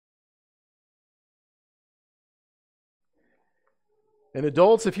And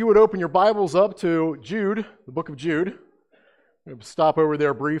adults, if you would open your Bibles up to Jude, the book of Jude. I'm going to stop over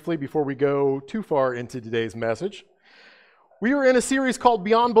there briefly before we go too far into today's message. We are in a series called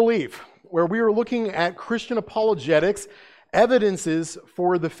Beyond Belief, where we are looking at Christian apologetics, evidences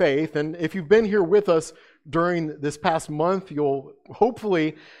for the faith. And if you've been here with us during this past month, you'll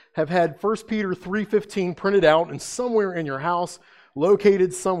hopefully have had 1 Peter 3:15 printed out and somewhere in your house,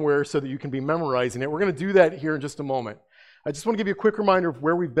 located somewhere so that you can be memorizing it. We're going to do that here in just a moment. I just want to give you a quick reminder of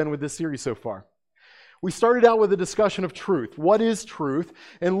where we've been with this series so far. We started out with a discussion of truth. What is truth?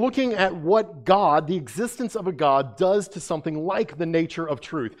 And looking at what God, the existence of a God, does to something like the nature of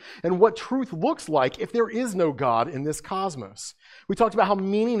truth. And what truth looks like if there is no God in this cosmos. We talked about how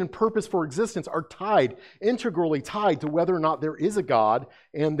meaning and purpose for existence are integrally tied to whether or not there is a God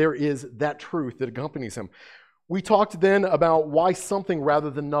and there is that truth that accompanies him. We talked then about why something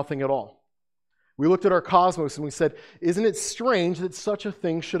rather than nothing at all. We looked at our cosmos and we said, isn't it strange that such a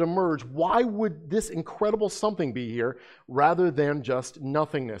thing should emerge? Why would this incredible something be here rather than just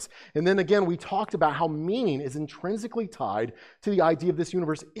nothingness? And then again, we talked about how meaning is intrinsically tied to the idea of this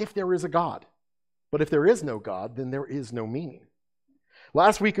universe if there is a God. But if there is no God, then there is no meaning.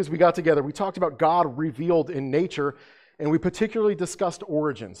 Last week as we got together, we talked about God revealed in nature, and we particularly discussed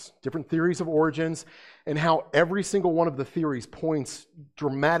origins, different theories of origins, and how every single one of the theories points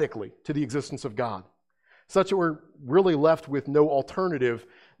dramatically to the existence of God, such that we're really left with no alternative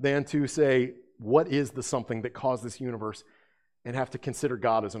than to say, what is the something that caused this universe, and have to consider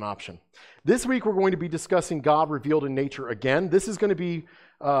God as an option. This week we're going to be discussing God revealed in nature again. This is going to be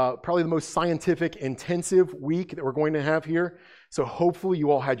probably the most scientific, intensive week that we're going to have here. So hopefully you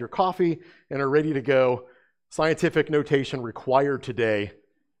all had your coffee and are ready to go. Scientific notation required today.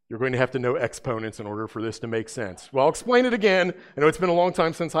 You're going to have to know exponents in order for this to make sense. Well, I'll explain it again. I know it's been a long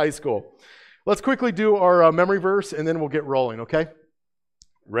time since high school. Let's quickly do our memory verse and then we'll get rolling, okay?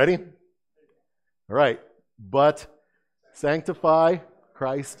 Ready? All right. But sanctify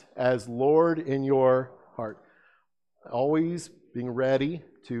Christ as Lord in your heart. Always being ready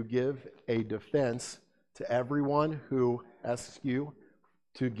to give a defense to everyone who asks you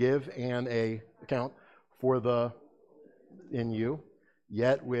to give an account for the in you,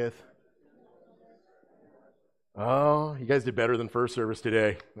 yet with, oh, you guys did better than first service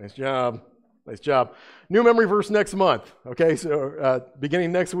today. Nice job. Nice job. New memory verse next month. Okay, so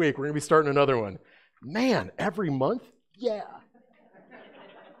beginning next week, we're going to be starting another one. Man, every month? Yeah.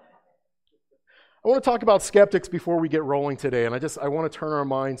 I want to talk about skeptics before we get rolling today, and I want to turn our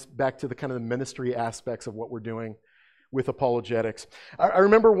minds back to the kind of the ministry aspects of what we're doing with apologetics. I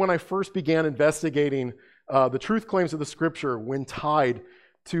remember when I first began investigating the truth claims of the Scripture when tied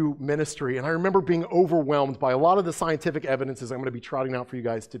to ministry, and I remember being overwhelmed by a lot of the scientific evidences I'm going to be trotting out for you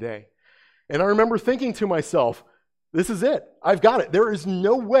guys today. And I remember thinking to myself, this is it. I've got it. There is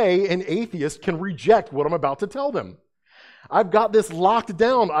no way an atheist can reject what I'm about to tell them. I've got this locked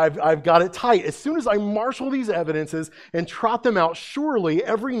down. I've got it tight. As soon as I marshal these evidences and trot them out, surely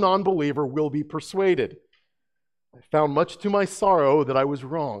every non-believer will be persuaded. I found much to my sorrow that I was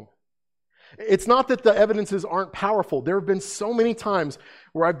wrong. It's not that the evidences aren't powerful. There have been so many times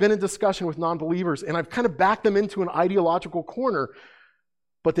where I've been in discussion with non-believers and I've kind of backed them into an ideological corner,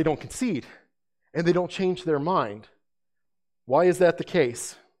 but they don't concede and they don't change their mind. Why is that the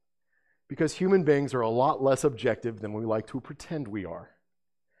case? Because human beings are a lot less objective than we like to pretend we are.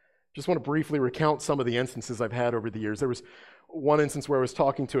 Just want to briefly recount some of the instances I've had over the years. There was one instance where I was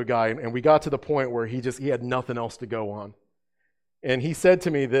talking to a guy and we got to the point where he had nothing else to go on. And he said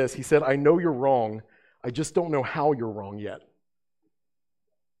to me this, he said, I know you're wrong, I just don't know how you're wrong yet.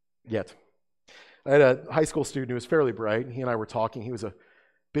 I had a high school student who was fairly bright, and he and I were talking. He was a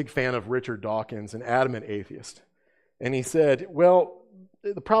big fan of Richard Dawkins, an adamant atheist. And he said, well,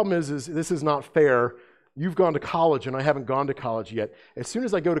 the problem is this is not fair. You've gone to college and I haven't gone to college yet. As soon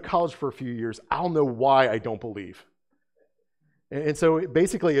as I go to college for a few years, I'll know why I don't believe. And so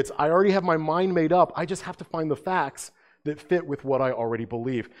basically I already have my mind made up. I just have to find the facts that fit with what I already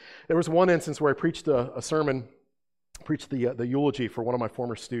believe. There was one instance where I preached a sermon, preached the eulogy for one of my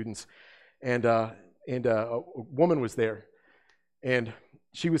former students, and a woman was there, and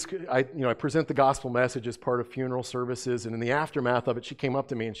I present the gospel message as part of funeral services, and in the aftermath of it, she came up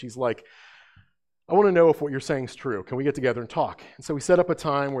to me and she's like, I want to know if what you're saying is true. Can we get together and talk? And so we set up a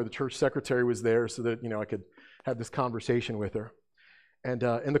time where the church secretary was there so that I could have this conversation with her. And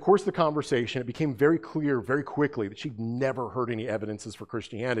in the course of the conversation, it became very clear very quickly that she'd never heard any evidences for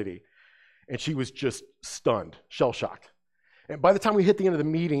Christianity. And she was just stunned, shell-shocked. And by the time we hit the end of the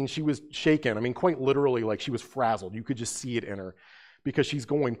meeting, she was shaken. I mean, quite literally, like she was frazzled. You could just see it in her because she's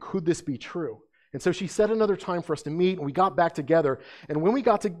going, could this be true? And so she set another time for us to meet, and we got back together. And when we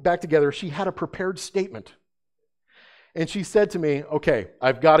got back together, she had a prepared statement. And she said to me, okay,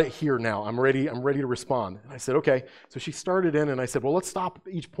 I've got it here now. I'm ready to respond. And I said, okay. So she started in, and I said, well, let's stop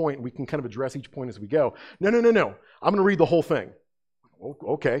each point, and we can kind of address each point as we go. No. I'm going to read the whole thing.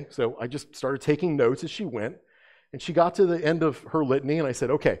 Okay. So I just started taking notes as she went. And she got to the end of her litany, and I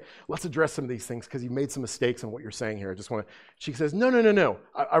said, okay, let's address some of these things because you made some mistakes in what you're saying here. She says, no.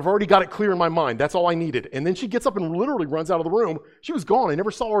 I've already got it clear in my mind. That's all I needed. And then she gets up and literally runs out of the room. She was gone. I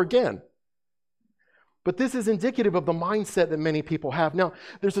never saw her again. But this is indicative of the mindset that many people have. Now,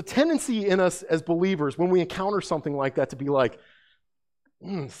 there's a tendency in us as believers when we encounter something like that to be like,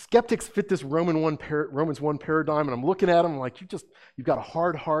 skeptics fit this Romans 1 paradigm, and I'm looking at them like, you've got a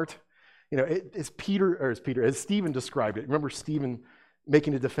hard heart. You know, as Stephen described it. Remember Stephen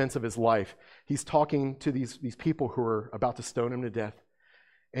making a defense of his life. He's talking to these people who are about to stone him to death.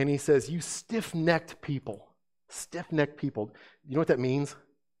 And he says, you stiff-necked people. Stiff-necked people. You know what that means?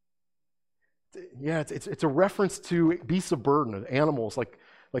 Yeah, it's a reference to beasts of burden, animals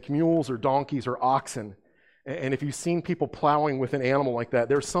like mules or donkeys or oxen. And if you've seen people plowing with an animal like that,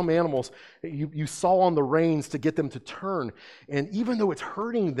 there's some animals you saw on the reins to get them to turn. And even though it's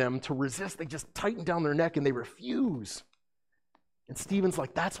hurting them to resist, they just tighten down their neck and they refuse. And Stephen's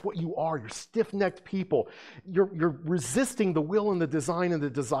like, that's what you are. You're stiff-necked people. You're resisting the will and the design and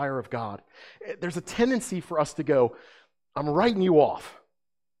the desire of God. There's a tendency for us to go, I'm writing you off.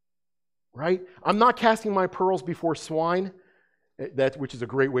 Right? I'm not casting my pearls before swine. Which is a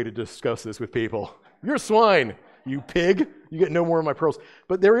great way to discuss this with people. You're a swine, you pig. You get no more of my pearls.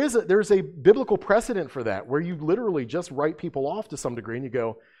 But there's a biblical precedent for that, where you literally just write people off to some degree, and you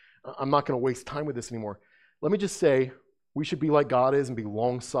go, I'm not going to waste time with this anymore. Let me just say, we should be like God is and be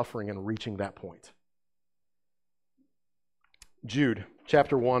long-suffering in reaching that point. Jude,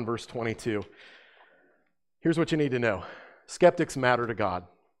 chapter 1, verse 22. Here's what you need to know. Skeptics matter to God.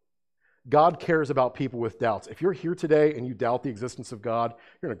 God cares about people with doubts. If you're here today and you doubt the existence of God,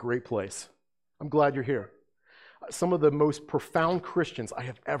 you're in a great place. I'm glad you're here. Some of the most profound Christians I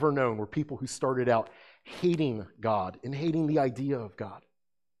have ever known were people who started out hating God and hating the idea of God.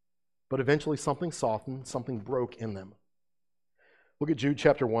 But eventually something softened, something broke in them. Look at Jude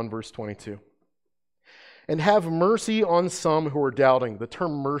chapter 1, verse 22. And have mercy on some who are doubting. The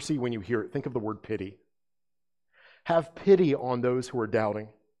term mercy, when you hear it, think of the word pity. Have pity on those who are doubting.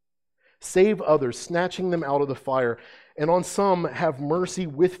 Save others, snatching them out of the fire. And on some have mercy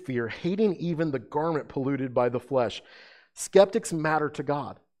with fear, hating even the garment polluted by the flesh. Skeptics matter to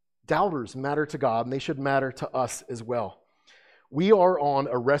God. Doubters matter to God, and they should matter to us as well. We are on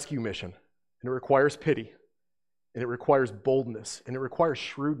a rescue mission, and it requires pity, and it requires boldness, and it requires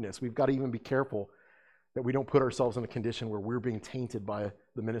shrewdness. We've got to even be careful that we don't put ourselves in a condition where we're being tainted by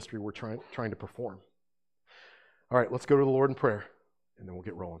the ministry we're trying to perform. All right, let's go to the Lord in prayer, and then we'll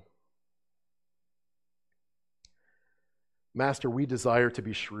get rolling. Master, we desire to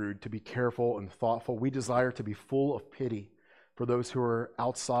be shrewd, to be careful and thoughtful. We desire to be full of pity for those who are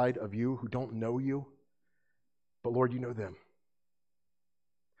outside of you, who don't know you. But Lord, you know them.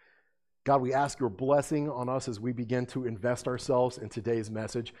 God, we ask your blessing on us as we begin to invest ourselves in today's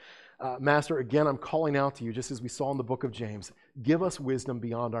message. Master, again, I'm calling out to you, just as we saw in the book of James. Give us wisdom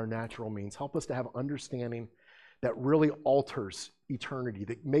beyond our natural means. Help us to have understanding that really alters eternity,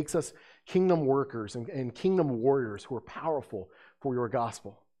 that makes us kingdom workers and kingdom warriors who are powerful for your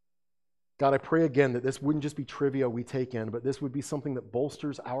gospel. God, I pray again that this wouldn't just be trivia we take in, but this would be something that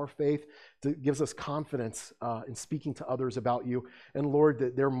bolsters our faith, that gives us confidence in speaking to others about you. And Lord,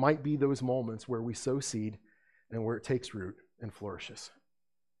 that there might be those moments where we sow seed and where it takes root and flourishes.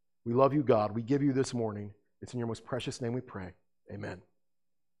 We love you, God. We give you this morning. It's in your most precious name we pray. Amen.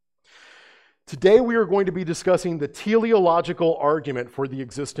 Today we are going to be discussing the teleological argument for the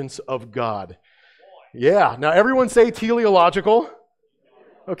existence of God. Yeah, now everyone say teleological.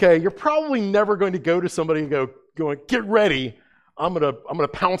 Okay, you're probably never going to go to somebody and go, get ready, I'm gonna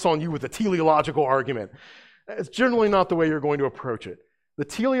pounce on you with a teleological argument. It's generally not the way you're going to approach it. The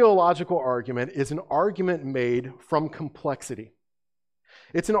teleological argument is an argument made from complexity.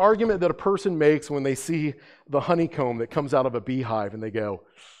 It's an argument that a person makes when they see the honeycomb that comes out of a beehive and they go,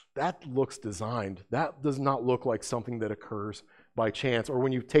 that looks designed. That does not look like something that occurs by chance. Or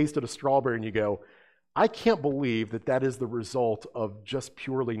when you've tasted a strawberry and you go, I can't believe that that is the result of just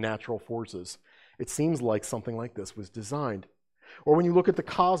purely natural forces. It seems like something like this was designed. Or when you look at the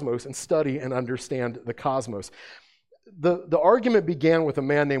cosmos and study and understand the cosmos. The argument began with a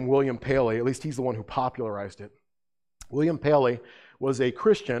man named William Paley. At least he's the one who popularized it. William Paley was a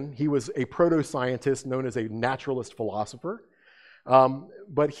Christian. He was a proto-scientist known as a naturalist philosopher.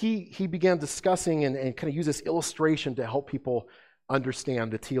 But he began discussing and kind of use this illustration to help people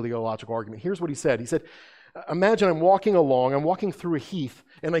understand the teleological argument. Here's what he said. He said, imagine I'm walking through a heath,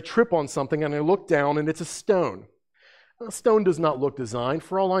 and I trip on something, and I look down, and it's a stone. A stone does not look designed.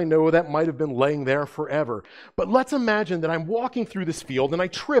 For all I know, that might have been laying there forever. But let's imagine that I'm walking through this field, and I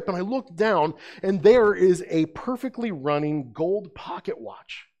trip, and I look down, and there is a perfectly running gold pocket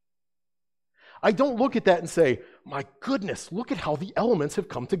watch. I don't look at that and say, my goodness, look at how the elements have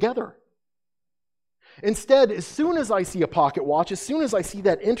come together. Instead, as soon as I see a pocket watch, as soon as I see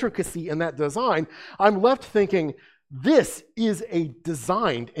that intricacy and that design, I'm left thinking, this is a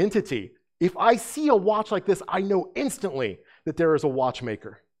designed entity. If I see a watch like this, I know instantly that there is a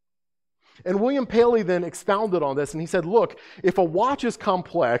watchmaker. And William Paley then expounded on this, and he said, look, if a watch is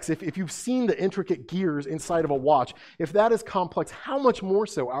complex, if you've seen the intricate gears inside of a watch, if that is complex, how much more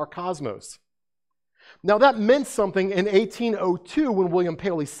so our cosmos? Now, that meant something in 1802 when William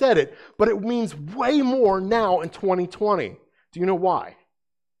Paley said it, but it means way more now in 2020. Do you know why?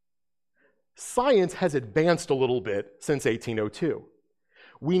 Science has advanced a little bit since 1802.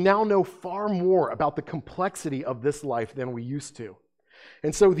 We now know far more about the complexity of this life than we used to.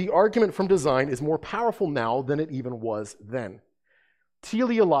 And so the argument from design is more powerful now than it even was then.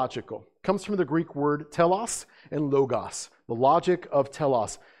 Teleological comes from the Greek word telos and logos, the logic of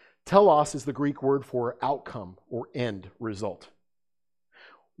telos. Telos is the Greek word for outcome or end result.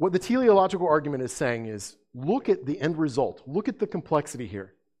 What the teleological argument is saying is, look at the end result. Look at the complexity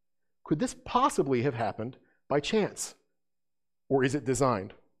here. Could this possibly have happened by chance? Or is it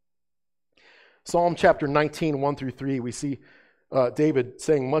designed? Psalm chapter 19, 1 through 3, we see David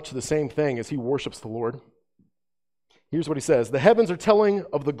saying much the same thing as he worships the Lord. Here's what he says. The heavens are telling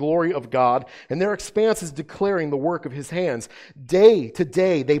of the glory of God, and their expanse is declaring the work of his hands. Day to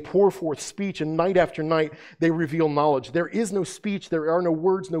day they pour forth speech, and night after night they reveal knowledge. There is no speech, there are no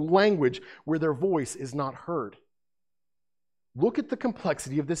words, no language where their voice is not heard. Look at the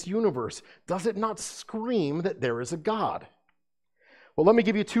complexity of this universe. Does it not scream that there is a God? Well, let me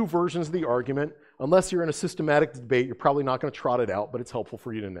give you two versions of the argument. Unless you're in a systematic debate, you're probably not going to trot it out, but it's helpful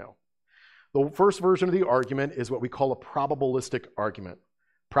for you to know. The first version of the argument is what we call a probabilistic argument.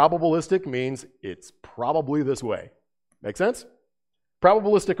 Probabilistic means it's probably this way. Make sense?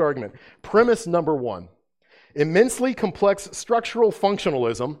 Probabilistic argument. Premise number one. Immensely complex structural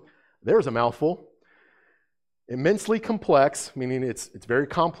functionalism. There's a mouthful. Immensely complex, meaning it's very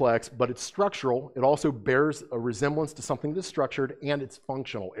complex, but it's structural. It also bears a resemblance to something that's structured, and it's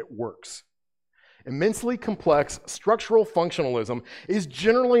functional. It works. Immensely complex structural functionalism is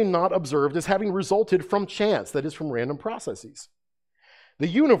generally not observed as having resulted from chance, that is, from random processes. The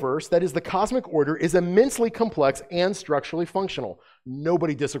universe, that is, the cosmic order, is immensely complex and structurally functional.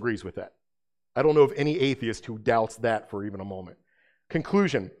 Nobody disagrees with that. I don't know of any atheist who doubts that for even a moment.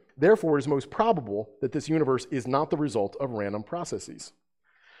 Conclusion, therefore, it is most probable that this universe is not the result of random processes.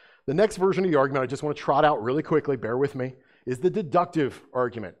 The next version of the argument, I just want to trot out really quickly, bear with me, is the deductive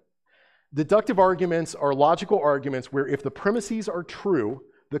argument. Deductive arguments are logical arguments where if the premises are true,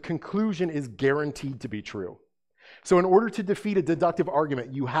 the conclusion is guaranteed to be true. So in order to defeat a deductive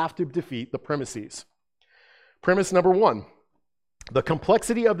argument, you have to defeat the premises. Premise number one, the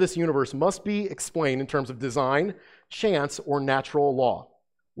complexity of this universe must be explained in terms of design, chance, or natural law.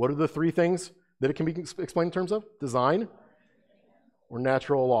 What are the three things that it can be explained in terms of? Design or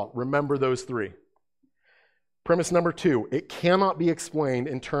natural law. Remember those three. Premise number two, it cannot be explained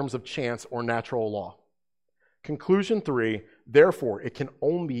in terms of chance or natural law. Conclusion three, therefore, it can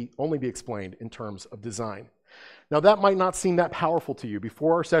only be explained in terms of design. Now, that might not seem that powerful to you.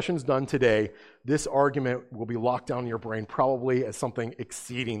 Before our session's done today, this argument will be locked down in your brain probably as something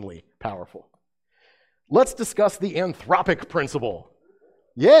exceedingly powerful. Let's discuss the anthropic principle.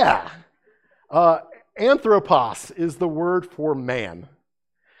 Yeah. Anthropos is the word for man.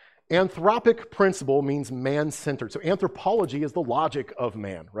 Anthropic principle means man-centered. So anthropology is the logic of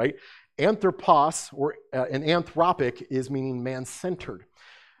man, right? Anthropos, or an anthropic, is meaning man-centered.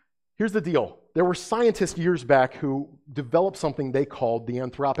 Here's the deal. There were scientists years back who developed something they called the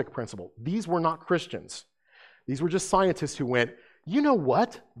anthropic principle. These were not Christians. These were just scientists who went, you know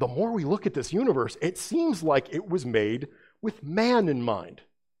what? The more we look at this universe, it seems like it was made with man in mind.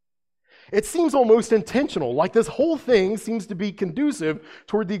 It seems almost intentional, like this whole thing seems to be conducive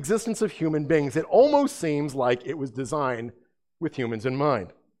toward the existence of human beings. It almost seems like it was designed with humans in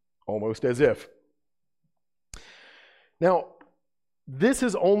mind, almost as if. Now, this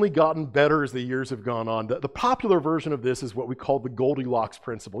has only gotten better as the years have gone on. The popular version of this is what we call the Goldilocks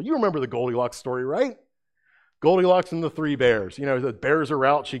principle. You remember the Goldilocks story, right? Goldilocks and the Three Bears. You know, the bears are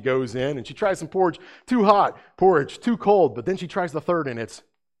out, she goes in, and she tries some porridge. Too hot, porridge, too cold. But then she tries the third, and it's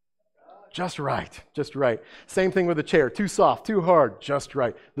just right, just right. Same thing with the chair. Too soft, too hard, just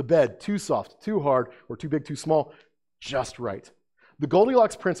right. The bed, too soft, too hard, or too big, too small, just right. The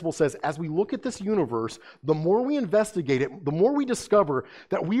Goldilocks principle says as we look at this universe, the more we investigate it, the more we discover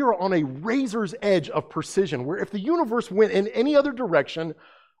that we are on a razor's edge of precision, where if the universe went in any other direction,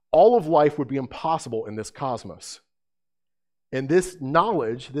 all of life would be impossible in this cosmos. And this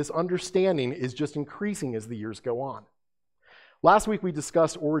knowledge, this understanding is just increasing as the years go on. Last week we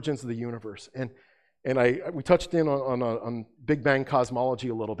discussed origins of the universe, and we touched in on Big Bang cosmology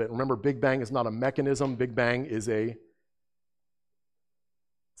a little bit. Remember, Big Bang is not a mechanism. Big Bang is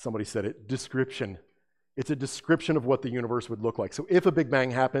somebody said it, description. It's a description of what the universe would look like. So if a Big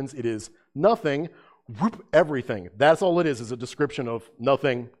Bang happens, it is nothing, whoop, everything. That's all it is a description of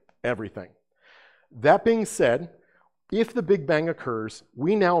nothing, everything. That being said, if the Big Bang occurs,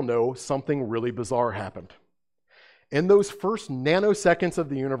 we now know something really bizarre happened. In those first nanoseconds of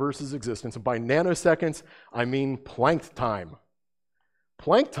the universe's existence, and by nanoseconds, I mean Planck time.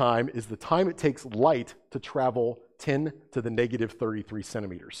 Planck time is the time it takes light to travel 10 to the negative 33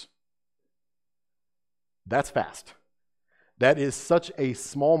 centimeters. That's fast. That is such a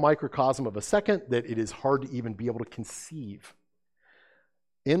small microcosm of a second that it is hard to even be able to conceive.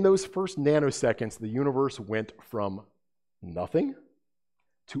 In those first nanoseconds, the universe went from nothing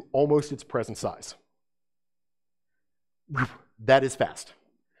to almost its present size. That is fast.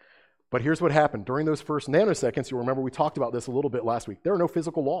 But here's what happened. During those first nanoseconds, you'll remember we talked about this a little bit last week. There are no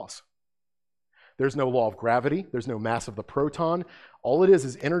physical laws. There's no law of gravity. There's no mass of the proton. All it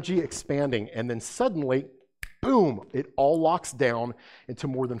is energy expanding, and then suddenly, boom, it all locks down into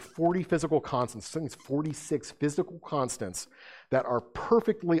more than 40 physical constants. I think it's 46 physical constants that are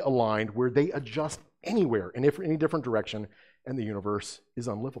perfectly aligned where they adjust anywhere in any different direction, and the universe is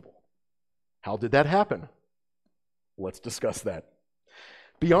unlivable. How did that happen? Let's discuss that.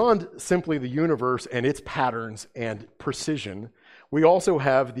 Beyond simply the universe and its patterns and precision, we also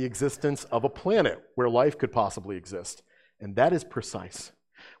have the existence of a planet where life could possibly exist, and that is precise.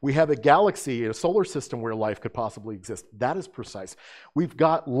 We have a galaxy, a solar system where life could possibly exist. That is precise. We've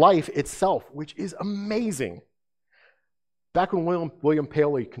got life itself, which is amazing. Back when William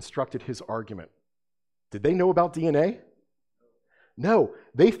Paley constructed his argument, did they know about DNA? No,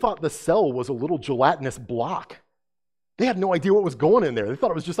 they thought the cell was a little gelatinous block. They had no idea what was going in there. They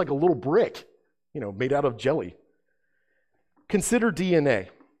thought it was just like a little brick, made out of jelly. Consider DNA.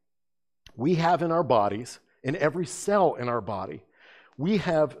 We have in our bodies, in every cell in our body, we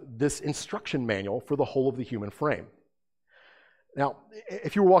have this instruction manual for the whole of the human frame. Now,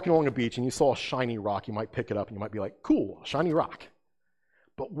 if you were walking along a beach and you saw a shiny rock, you might pick it up and you might be like, cool, a shiny rock.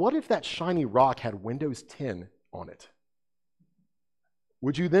 But what if that shiny rock had Windows 10 on it?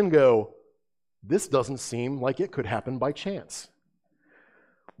 Would you then go, this doesn't seem like it could happen by chance?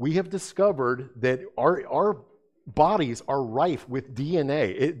 We have discovered that our bodies are rife with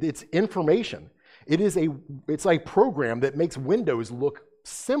DNA. It's information. It's a program that makes Windows look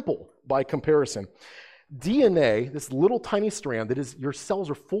simple by comparison. DNA, this little tiny strand that is, your cells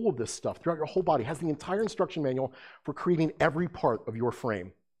are full of this stuff throughout your whole body, has the entire instruction manual for creating every part of your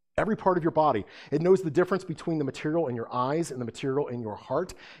frame, every part of your body. It knows the difference between the material in your eyes and the material in your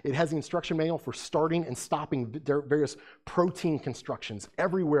heart. It has the instruction manual for starting and stopping various protein constructions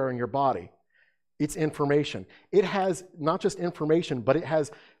everywhere in your body. It's information. It has not just information, but it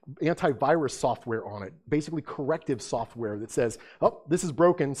has antivirus software on it, basically corrective software that says, oh, this is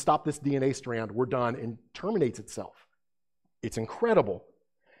broken, stop this DNA strand, we're done, and terminates itself. It's incredible.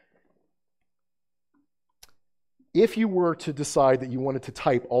 If you were to decide that you wanted to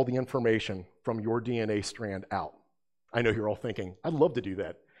type all the information from your DNA strand out, I know you're all thinking, I'd love to do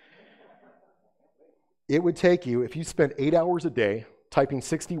that. It would take you, if you spent 8 hours a day typing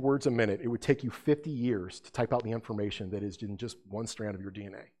 60 words a minute, it would take you 50 years to type out the information that is in just one strand of your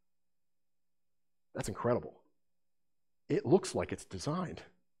DNA. That's incredible. It looks like it's designed,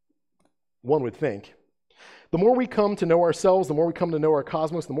 one would think. The more we come to know ourselves, the more we come to know our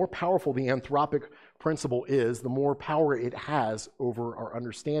cosmos, the more powerful the anthropic principle is, the more power it has over our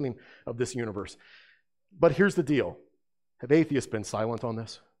understanding of this universe. But here's the deal. Have atheists been silent on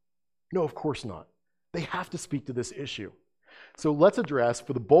this? No, of course not. They have to speak to this issue. So let's address,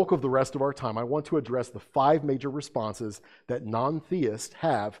 for the bulk of the rest of our time, I want to address the 5 major responses that non-theists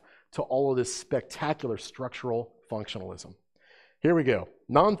have to all of this spectacular structural functionalism. Here we go.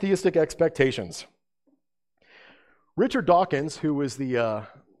 Non-theistic expectations. Richard Dawkins, who is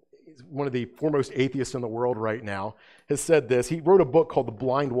one of the foremost atheists in the world right now, has said this. He wrote a book called The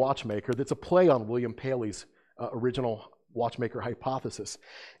Blind Watchmaker that's a play on William Paley's original watchmaker hypothesis.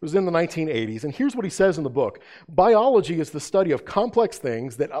 It was in the 1980s, and here's what he says in the book. Biology is the study of complex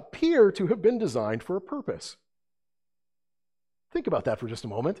things that appear to have been designed for a purpose. Think about that for just a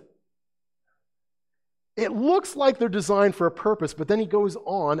moment. It looks like they're designed for a purpose, but then he goes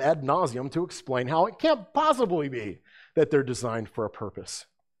on ad nauseum to explain how it can't possibly be that they're designed for a purpose.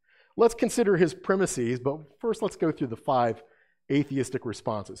 Let's consider his premises, but first let's go through the 5 atheistic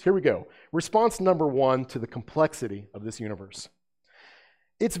responses. Here we go. Response number 1 to the complexity of this universe.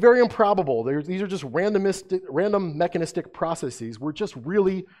 It's very improbable. These are just random mechanistic processes. We're just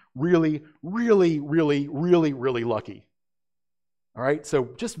really, really, really, really, really, really lucky. All right? So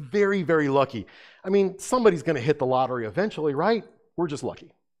just very, very lucky. I mean, somebody's going to hit the lottery eventually, right? We're just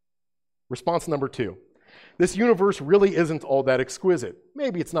lucky. Response number 2. This universe really isn't all that exquisite.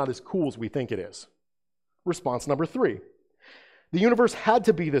 Maybe it's not as cool as we think it is. Response number 3. The universe had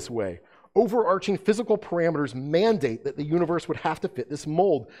to be this way. Overarching physical parameters mandate that the universe would have to fit this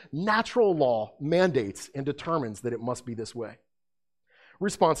mold. Natural law mandates and determines that it must be this way.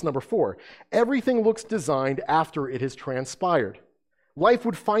 Response number 4. Everything looks designed after it has transpired. Life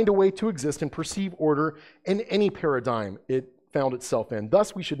would find a way to exist and perceive order in any paradigm it found itself in.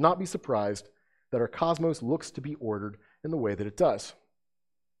 Thus, we should not be surprised that our cosmos looks to be ordered in the way that it does.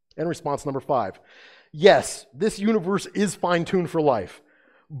 And response number 5. Yes, this universe is fine-tuned for life,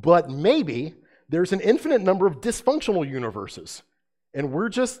 but maybe there's an infinite number of dysfunctional universes, and we're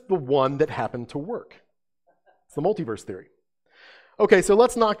just the one that happened to work. It's the multiverse theory. Okay, so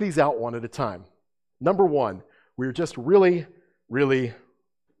let's knock these out one at a time. Number 1, we're just really, really,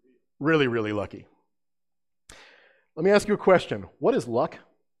 really, really lucky. Let me ask you a question. What is luck?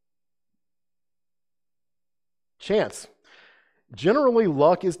 Chance. Generally,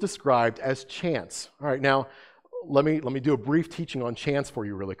 luck is described as chance. All right, now let me do a brief teaching on chance for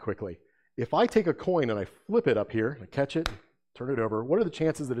you really quickly. If I take a coin and I flip it up here, I catch it, turn it over, what are the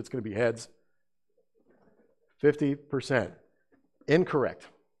chances that it's going to be heads? 50%. Incorrect.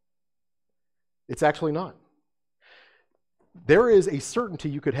 It's actually not. There is a certainty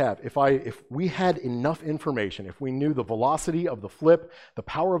you could have. If we had enough information, if we knew the velocity of the flip, the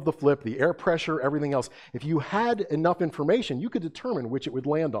power of the flip, the air pressure, everything else, if you had enough information, you could determine which it would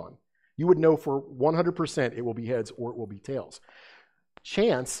land on. You would know for 100% it will be heads or it will be tails.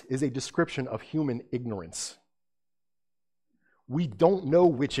 Chance is a description of human ignorance. We don't know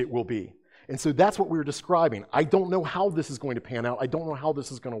which it will be. And so that's what we're describing. I don't know how this is going to pan out. I don't know how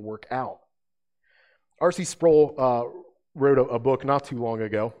this is going to work out. R.C. Sproul wrote a book not too long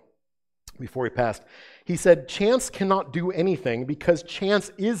ago, before he passed. He said, chance cannot do anything because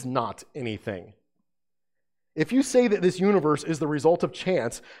chance is not anything. If you say that this universe is the result of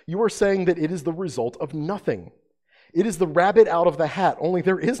chance, you are saying that it is the result of nothing. It is the rabbit out of the hat, only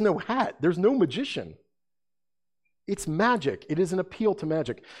there is no hat. There's no magician. It's magic. It is an appeal to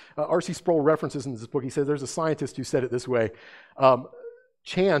magic. R.C. Sproul references in this book, he says there's a scientist who said it this way,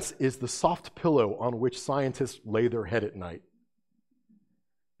 chance is the soft pillow on which scientists lay their head at night.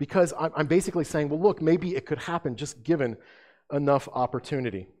 Because I'm basically saying, well, look, maybe it could happen just given enough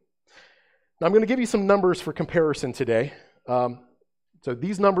opportunity. Now, I'm going to give you some numbers for comparison today. So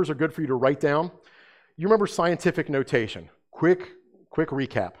these numbers are good for you to write down. You remember scientific notation. Quick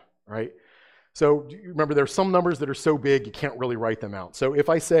recap, right? So you remember there's some numbers that are so big you can't really write them out. So if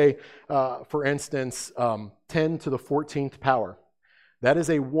I say, for instance, 10 to the 14th power, that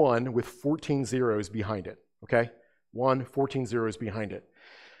is a 1 with 14 zeros behind it, okay? 1, 14 zeros behind it.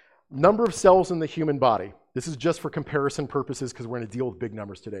 Number of cells in the human body. This is just for comparison purposes because we're going to deal with big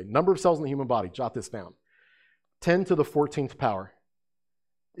numbers today. Number of cells in the human body, jot this down. 10 to the 14th power.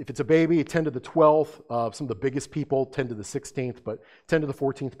 If it's a baby, 10 to the 12th. Some of the biggest people, 10 to the 16th, but 10 to the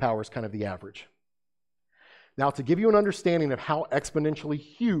 14th power is kind of the average. Now, to give you an understanding of how exponentially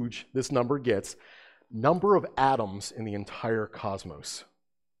huge this number gets, number of atoms in the entire cosmos.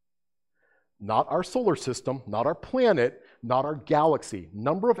 Not our solar system, not our planet, not our galaxy.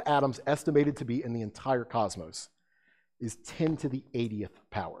 Number of atoms estimated to be in the entire cosmos is 10 to the 80th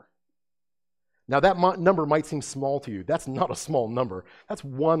power. Now that number might seem small to you. That's not a small number. That's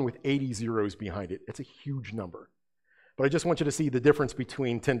 1 with 80 zeros behind it. It's a huge number. But I just want you to see the difference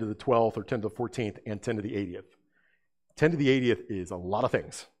between 10 to the 12th or 10 to the 14th and 10 to the 80th. 10 to the 80th is a lot of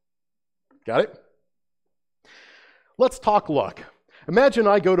things. Got it? Let's talk luck. Imagine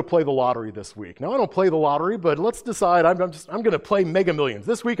I go to play the lottery this week. Now, I don't play the lottery, but let's decide I'm going to play Mega Millions.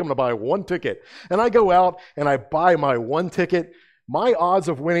 This week, I'm going to buy one ticket. And I go out and I buy my one ticket. My odds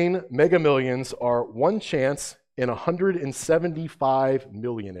of winning Mega Millions are 1 chance in 175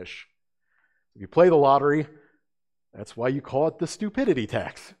 million-ish. If you play the lottery, that's why you call it the stupidity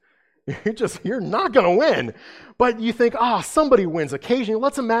tax. You're not going to win. But you think, somebody wins occasionally.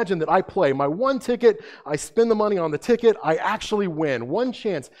 Let's imagine that I play my one ticket, I spend the money on the ticket, I actually win. One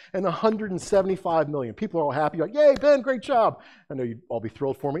chance in 175 million. People are all happy, like, yay, Ben, great job. I know you'd all be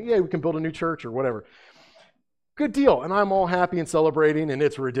thrilled for me. Yay, we can build a new church or whatever. Good deal. And I'm all happy and celebrating, and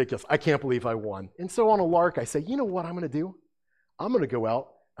it's ridiculous. I can't believe I won. And so on a lark, I say, you know what I'm going to do? I'm going to go out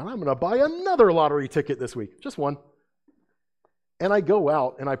and I'm going to buy another lottery ticket this week. Just one. And I go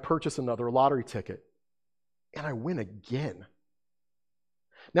out and I purchase another lottery ticket. And I win again.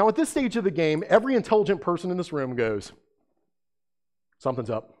 Now, at this stage of the game, every intelligent person in this room goes, something's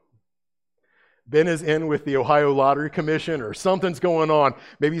up. Ben is in with the Ohio Lottery Commission, or something's going on.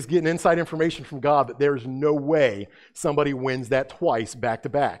 Maybe he's getting inside information from God that there's no way somebody wins that twice back to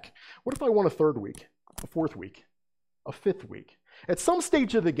back. What if I won a third week, a fourth week, a fifth week? At some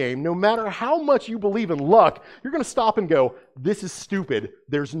stage of the game, no matter how much you believe in luck, you're going to stop and go, this is stupid.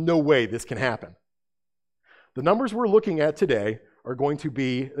 There's no way this can happen. The numbers we're looking at today are going to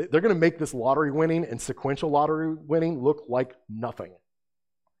be, they're going to make this lottery winning and sequential lottery winning look like nothing.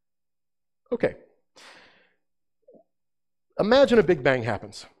 Okay. Imagine a Big Bang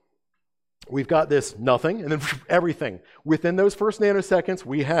happens. We've got this nothing and then everything. Within those first nanoseconds,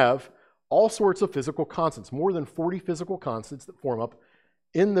 we have all sorts of physical constants, more than 40 physical constants that form up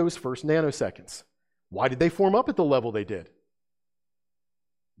in those first nanoseconds. Why did they form up at the level they did?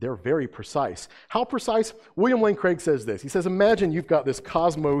 They're very precise. How precise? William Lane Craig says this. He says, imagine you've got this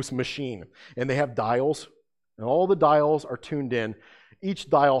Cosmos machine, and they have dials, and all the dials are tuned in, each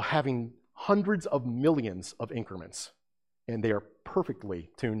dial having hundreds of millions of increments, and they are perfectly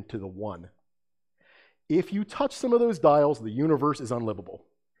tuned to the one. If you touch some of those dials, the universe is unlivable.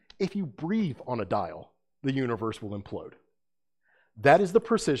 If you breathe on a dial, the universe will implode. That is the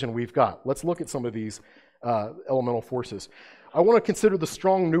precision we've got. Let's look at some of these elemental forces. I want to consider the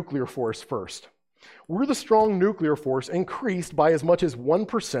strong nuclear force first. Were the strong nuclear force increased by as much as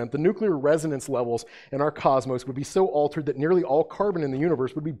 1%, the nuclear resonance levels in our cosmos would be so altered that nearly all carbon in the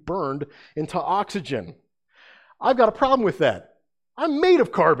universe would be burned into oxygen. I've got a problem with that. I'm made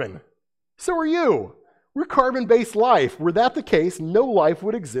of carbon. So are you. We're carbon-based life. Were that the case, no life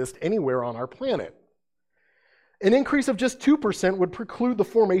would exist anywhere on our planet. An increase of just 2% would preclude the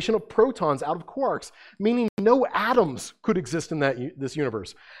formation of protons out of quarks, meaning no atoms could exist in this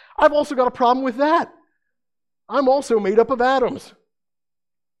universe. I've also got a problem with that. I'm also made up of atoms.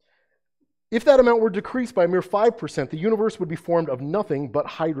 If that amount were decreased by a mere 5%, the universe would be formed of nothing but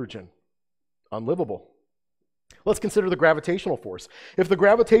hydrogen. Unlivable. Let's consider the gravitational force. If the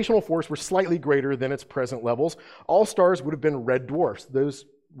gravitational force were slightly greater than its present levels, all stars would have been red dwarfs. Those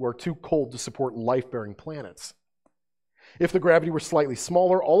were too cold to support life-bearing planets. If the gravity were slightly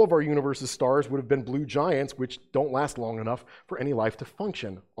smaller, all of our universe's stars would have been blue giants, which don't last long enough for any life to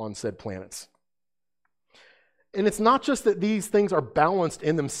function on said planets. And it's not just that these things are balanced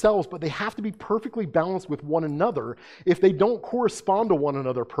in themselves, but they have to be perfectly balanced with one another. If they don't correspond to one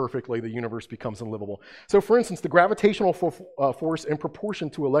another perfectly, the universe becomes unlivable. So for instance, the gravitational force in proportion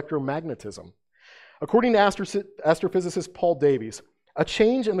to electromagnetism. According to astrophysicist Paul Davies, a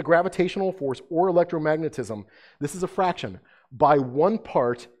change in the gravitational force or electromagnetism, this is a fraction, by 1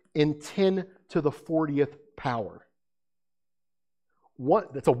 part in 10 to the 40th power.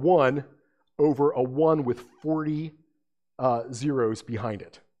 That's a 1 over a 1 with 40 zeros behind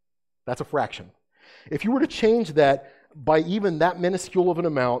it. That's a fraction. If you were to change that by even that minuscule of an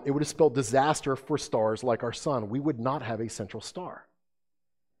amount, it would have spelled disaster for stars like our sun. We would not have a central star.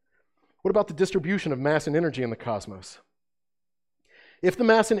 What about the distribution of mass and energy in the cosmos? If the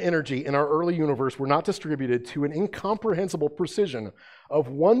mass and energy in our early universe were not distributed to an incomprehensible precision of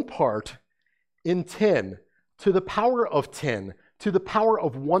 1 part in 10 to the power of 10 to the power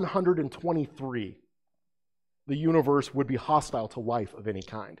of 123, the universe would be hostile to life of any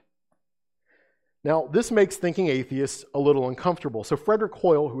kind. Now, this makes thinking atheists a little uncomfortable. So Frederick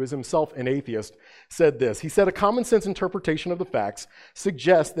Hoyle, who is himself an atheist, said this. He said, a common sense interpretation of the facts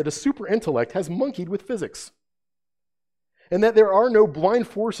suggests that a super intellect has monkeyed with physics, and that there are no blind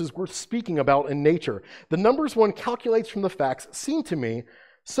forces worth speaking about in nature. The numbers one calculates from the facts seem to me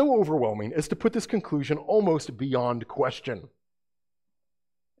so overwhelming as to put this conclusion almost beyond question.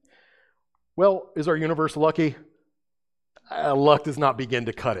 Well, is our universe lucky? Luck does not begin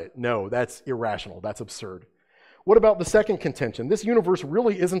to cut it. No, that's irrational. That's absurd. What about the second contention? This universe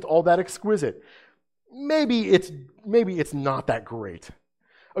really isn't all that exquisite. Maybe it's not that great.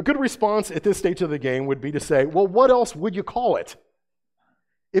 A good response at this stage of the game would be to say, well, what else would you call it?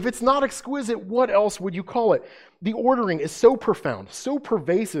 If it's not exquisite, what else would you call it? The ordering is so profound, so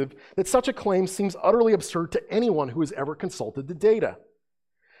pervasive, that such a claim seems utterly absurd to anyone who has ever consulted the data.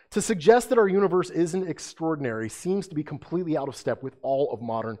 To suggest that our universe isn't extraordinary seems to be completely out of step with all of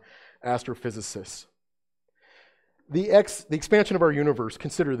modern astrophysicists. The expansion of our universe,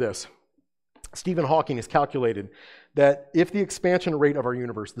 consider this. Stephen Hawking has calculated that if the expansion rate of our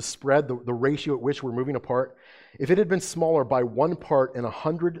universe, the spread, the ratio at which we're moving apart, if it had been smaller by 1 part in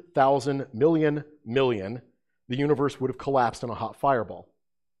 100,000 million, the universe would have collapsed in a hot fireball.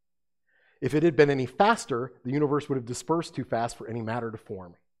 If it had been any faster, the universe would have dispersed too fast for any matter to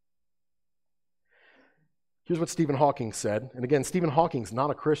form. Here's what Stephen Hawking said. And again, Stephen Hawking's not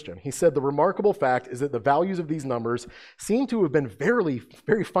a Christian. He said, the remarkable fact is that the values of these numbers seem to have been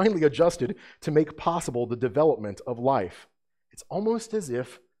very finely adjusted to make possible the development of life. It's almost as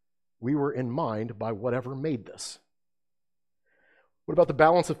if we were in mind by whatever made this. What about the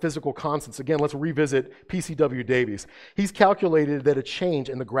balance of physical constants? Again, let's revisit PCW Davies. He's calculated that a change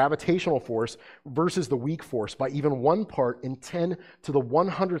in the gravitational force versus the weak force by even 1 part in 10 to the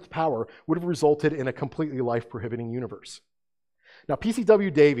 100th power would have resulted in a completely life-prohibiting universe. Now,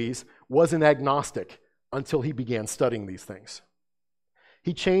 PCW Davies was an agnostic until he began studying these things.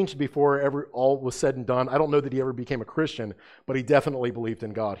 He changed before all was said and done. I don't know that he ever became a Christian, but he definitely believed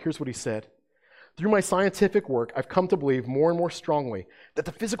in God. Here's what he said. Through my scientific work, I've come to believe more and more strongly that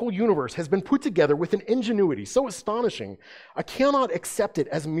the physical universe has been put together with an ingenuity so astonishing, I cannot accept it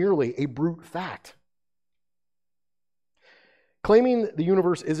as merely a brute fact. Claiming the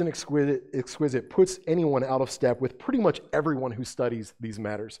universe isn't exquisite puts anyone out of step with pretty much everyone who studies these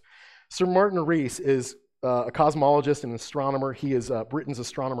matters. Sir Martin Rees is a cosmologist and astronomer. He is Britain's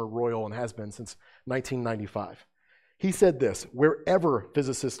astronomer royal and has been since 1995. He said this, wherever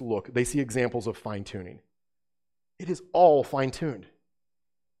physicists look, they see examples of fine-tuning. It is all fine-tuned.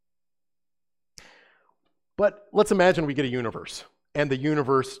 But let's imagine we get a universe, and the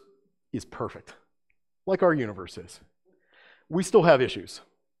universe is perfect, like our universe is. We still have issues.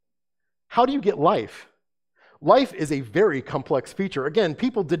 How do you get life? Life is a very complex feature. Again,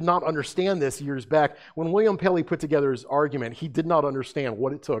 people did not understand this years back. When William Paley put together his argument, he did not understand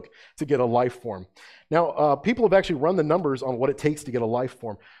what it took to get a life form. Now, people have actually run the numbers on what it takes to get a life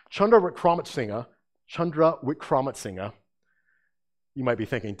form. Chandra Wickramasinghe, you might be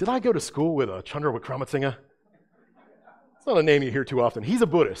thinking, did I go to school with a Chandra Wickramasinghe? It's not a name you hear too often. He's a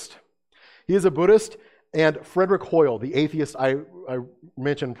Buddhist. He is a Buddhist. And Frederick Hoyle, the atheist I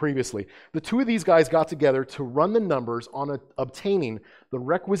mentioned previously. The two of these guys got together to run the numbers on obtaining the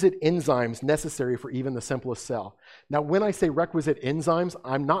requisite enzymes necessary for even the simplest cell. Now, when I say requisite enzymes,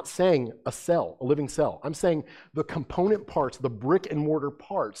 I'm not saying a cell, a living cell. I'm saying the component parts, the brick and mortar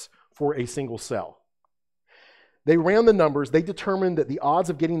parts for a single cell. They ran the numbers. They determined that the odds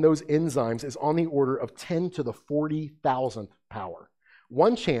of getting those enzymes is on the order of 10 to the 40,000th power.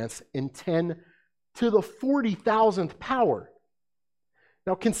 One chance in 10 to the 40,000th power.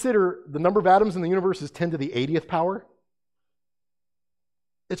 Now consider the number of atoms in the universe is 10 to the 80th power.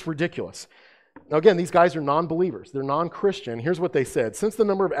 It's ridiculous. Now again, these guys are non-believers. They're non-Christian. Here's what they said. Since the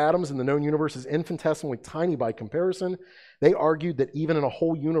number of atoms in the known universe is infinitesimally tiny by comparison, they argued that even in a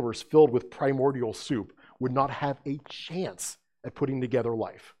whole universe filled with primordial soup would not have a chance at putting together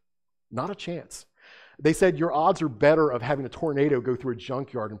life. Not a chance. They said your odds are better of having a tornado go through a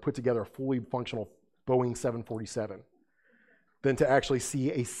junkyard and put together a fully functional Boeing 747 than to actually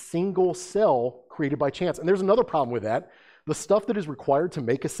see a single cell created by chance. And there's another problem with that. The stuff that is required to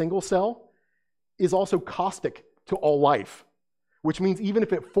make a single cell is also caustic to all life, which means even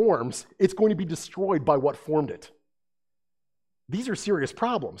if it forms, it's going to be destroyed by what formed it. These are serious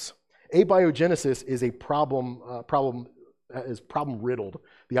problems. Abiogenesis is a problem riddled,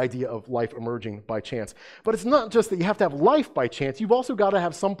 the idea of life emerging by chance. But it's not just that you have to have life by chance, you've also got to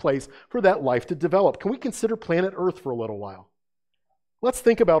have some place for that life to develop. Can we consider planet Earth for a little while? Let's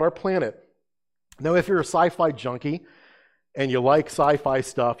think about our planet. Now, if you're a sci-fi junkie and you like sci-fi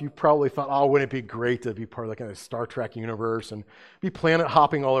stuff, you've probably thought, oh, wouldn't it be great to be part of the kind of Star Trek universe and be planet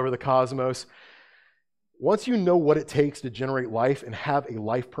hopping all over the cosmos? Once you know what it takes to generate life and have a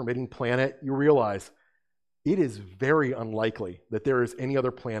life-permitting planet, you realize it is very unlikely that there is any other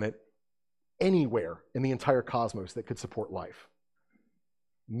planet anywhere in the entire cosmos that could support life.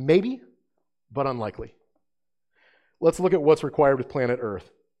 Maybe, but unlikely. Let's look at what's required with planet Earth.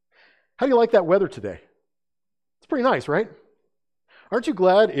 How do you like that weather today? It's pretty nice, right? Aren't you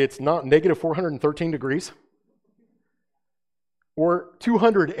glad it's not negative 413 degrees? Or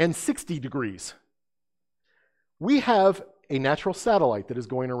 260 degrees? We have a natural satellite that is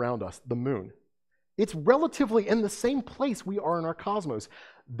going around us, the moon. It's relatively in the same place we are in our cosmos.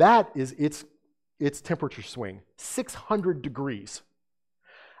 That is its temperature swing, 600 degrees.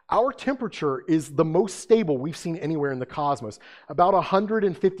 Our temperature is the most stable we've seen anywhere in the cosmos. About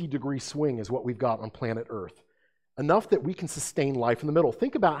 150-degree swing is what we've got on planet Earth. Enough that we can sustain life in the middle.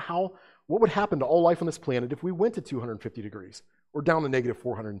 Think about what would happen to all life on this planet if we went to 250 degrees or down to negative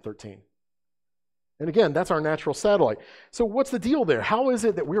 413. And again, that's our natural satellite. So what's the deal there? How is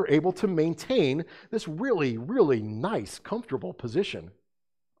it that we're able to maintain this really, really nice, comfortable position?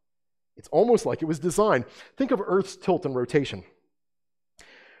 It's almost like it was designed. Think of Earth's tilt and rotation.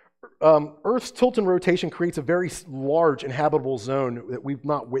 Earth's tilt and rotation creates a very large inhabitable zone that we've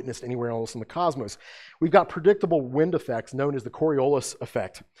not witnessed anywhere else in the cosmos. We've got predictable wind effects known as the Coriolis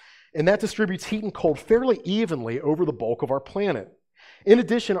effect, and that distributes heat and cold fairly evenly over the bulk of our planet. In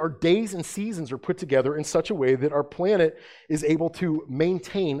addition, our days and seasons are put together in such a way that our planet is able to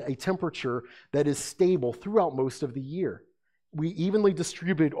maintain a temperature that is stable throughout most of the year. We evenly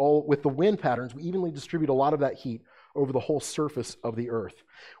distribute with the wind patterns, we evenly distribute a lot of that heat over the whole surface of the Earth.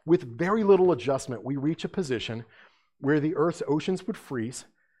 With very little adjustment, we reach a position where the Earth's oceans would freeze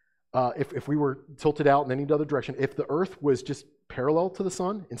if we were tilted out in any other direction. If the Earth was just parallel to the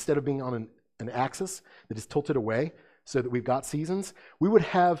sun, instead of being on an axis that is tilted away so that we've got seasons, we would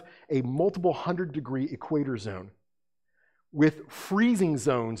have a multiple 100-degree equator zone with freezing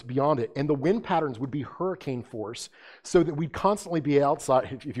zones beyond it, and the wind patterns would be hurricane force, so that we'd constantly be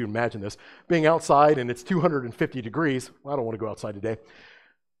outside, if you imagine this, being outside and it's 250 degrees. Well, I don't want to go outside today.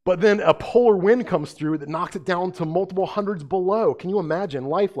 But then a polar wind comes through that knocks it down to multiple hundreds below. Can you imagine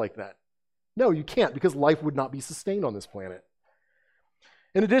life like that? No, you can't, because life would not be sustained on this planet.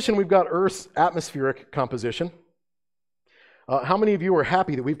 In addition, we've got Earth's atmospheric composition. How many of you are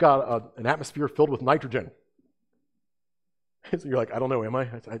happy that we've got an atmosphere filled with nitrogen? So you're like, I don't know, am I?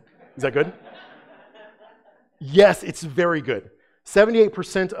 Is that good? Yes, it's very good.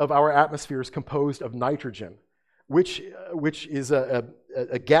 78% of our atmosphere is composed of nitrogen, which is a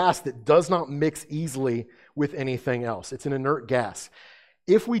gas that does not mix easily with anything else. It's an inert gas.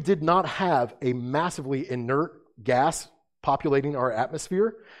 If we did not have a massively inert gas populating our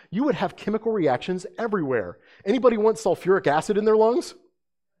atmosphere, you would have chemical reactions everywhere. Anybody want sulfuric acid in their lungs?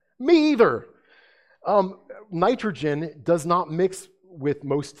 Me either. Nitrogen does not mix with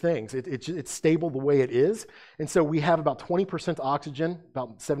most things. It's stable the way it is. And so we have about 20% oxygen,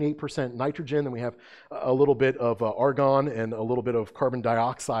 about 78% nitrogen, then we have a little bit of argon and a little bit of carbon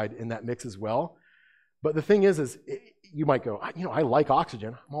dioxide in that mix as well. But the thing is you might go, I like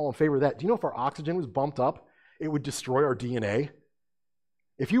oxygen. I'm all in favor of that. Do you know if our oxygen was bumped up, it would destroy our DNA?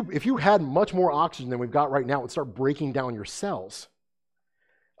 If you had much more oxygen than we've got right now, it would start breaking down your cells.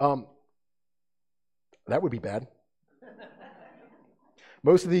 That would be bad.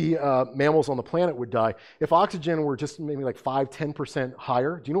 Most of the mammals on the planet would die. If oxygen were just maybe like 5-10%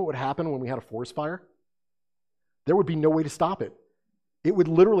 higher, do you know what would happen when we had a forest fire? There would be no way to stop it. It would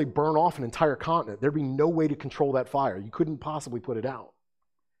literally burn off an entire continent. There'd be no way to control that fire. You couldn't possibly put it out.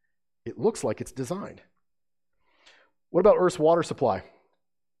 It looks like it's designed. What about Earth's water supply?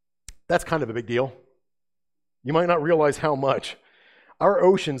 That's kind of a big deal. You might not realize how much. Our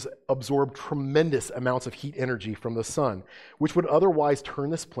oceans absorb tremendous amounts of heat energy from the sun, which would otherwise turn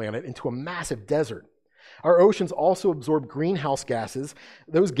this planet into a massive desert. Our oceans also absorb greenhouse gases.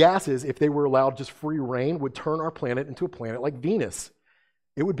 Those gases, if they were allowed just free rein, would turn our planet into a planet like Venus.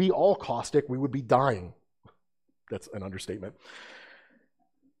 It would be all caustic. We would be dying. That's an understatement.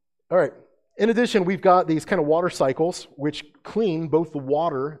 All right. In addition, we've got these kind of water cycles which clean both the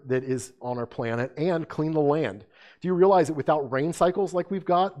water that is on our planet and clean the land. Do you realize that without rain cycles like we've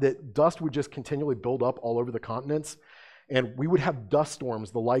got, that dust would just continually build up all over the continents, and we would have dust storms,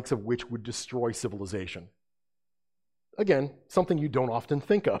 the likes of which would destroy civilization? Again, something you don't often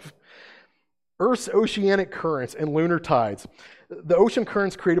think of. Earth's oceanic currents and lunar tides. The ocean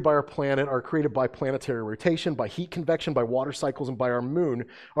currents created by our planet are created by planetary rotation, by heat convection, by water cycles, and by our moon.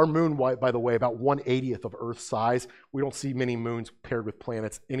 Our moon, by the way, about 1/80th of Earth's size. We don't see many moons paired with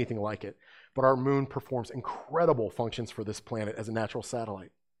planets, anything like it. But our moon performs incredible functions for this planet as a natural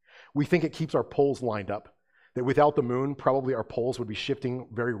satellite. We think it keeps our poles lined up, that without the moon, probably our poles would be shifting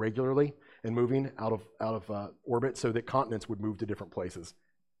very regularly and moving out of orbit so that continents would move to different places.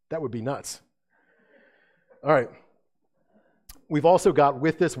 That would be nuts. All right. We've also got,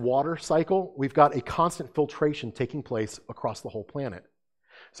 with this water cycle, we've got a constant filtration taking place across the whole planet.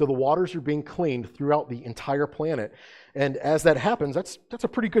 So the waters are being cleaned throughout the entire planet. And as that happens, that's a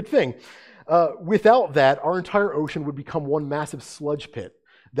pretty good thing. Without that, our entire ocean would become one massive sludge pit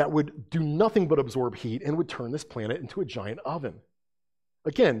that would do nothing but absorb heat and would turn this planet into a giant oven.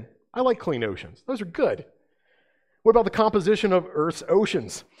 Again, I like clean oceans. Those are good. What about the composition of Earth's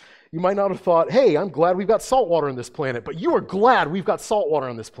oceans? You might not have thought, hey, I'm glad we've got salt water on this planet, but you are glad we've got salt water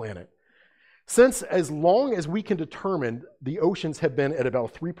on this planet. Since as long as we can determine, the oceans have been at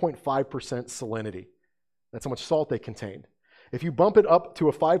about 3.5% salinity. That's how much salt they contained. If you bump it up to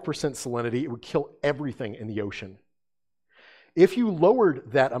a 5% salinity, it would kill everything in the ocean. If you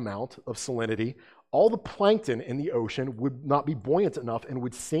lowered that amount of salinity, all the plankton in the ocean would not be buoyant enough and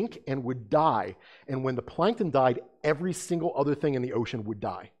would sink and would die. And when the plankton died, every single other thing in the ocean would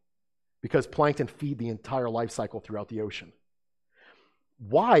die, because plankton feed the entire life cycle throughout the ocean.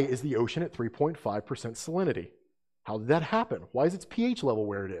 Why is the ocean at 3.5% salinity? How did that happen? Why is its pH level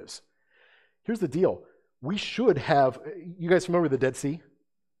where it is? Here's the deal. We should have, you guys remember the Dead Sea?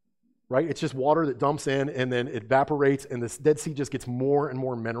 Right? It's just water that dumps in and then it evaporates, and this Dead Sea just gets more and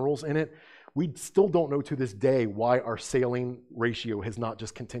more minerals in it. We still don't know to this day why our saline ratio has not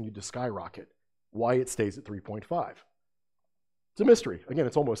just continued to skyrocket, why it stays at 3.5. It's a mystery. Again,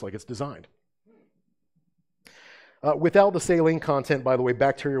 it's almost like it's designed. Without the saline content, by the way,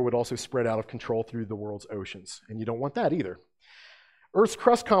 bacteria would also spread out of control through the world's oceans, and you don't want that either. Earth's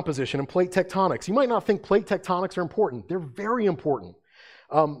crust composition and plate tectonics. You might not think plate tectonics are important. They're very important.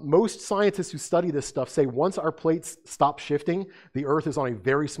 Most scientists who study this stuff say once our plates stop shifting, the Earth is on a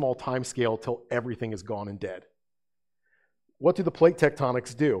very small time scale till everything is gone and dead. What do the plate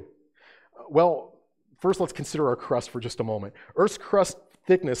tectonics do? Well, first let's consider our crust for just a moment. Earth's crust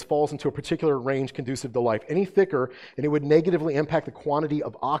thickness falls into a particular range conducive to life. Any thicker, and it would negatively impact the quantity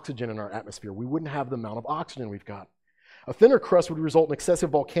of oxygen in our atmosphere. We wouldn't have the amount of oxygen we've got. A thinner crust would result in excessive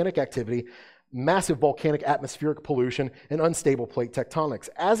volcanic activity, massive volcanic atmospheric pollution, and unstable plate tectonics.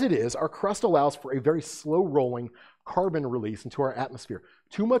 As it is, our crust allows for a very slow-rolling carbon release into our atmosphere.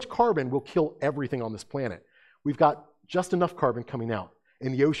 Too much carbon will kill everything on this planet. We've got just enough carbon coming out,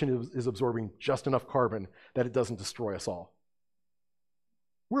 and the ocean is absorbing just enough carbon that it doesn't destroy us all.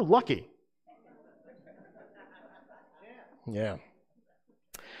 We're lucky. Yeah.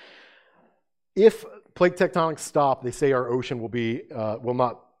 If plate tectonics stop, they say our ocean will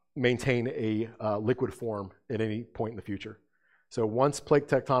not maintain a liquid form at any point in the future. So once plate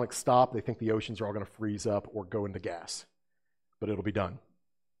tectonics stop, they think the oceans are all going to freeze up or go into gas. But it'll be done.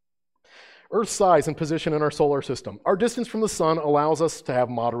 Earth's size and position in our solar system. Our distance from the sun allows us to have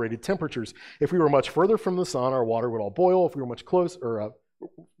moderated temperatures. If we were much further from the sun, our water would all boil. If we were much closer,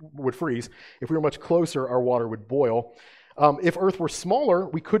 would freeze. If we were much closer, our water would boil. If Earth were smaller,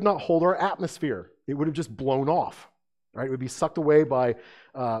 we could not hold our atmosphere. It would have just blown off. Right? It would be sucked away by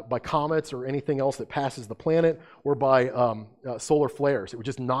comets or anything else that passes the planet, or by solar flares. It would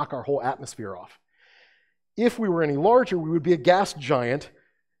just knock our whole atmosphere off. If we were any larger, we would be a gas giant,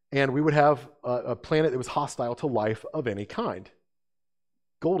 and we would have a planet that was hostile to life of any kind.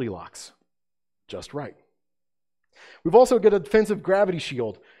 Goldilocks. Just right. We've also got a defensive gravity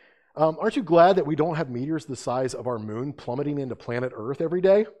shield. Aren't you glad that we don't have meteors the size of our moon plummeting into planet Earth every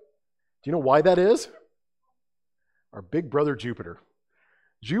day? Do you know why that is? Our big brother Jupiter.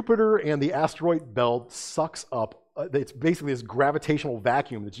 Jupiter and the asteroid belt sucks up, it's basically this gravitational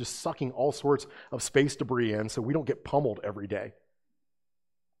vacuum that's just sucking all sorts of space debris in, so we don't get pummeled every day.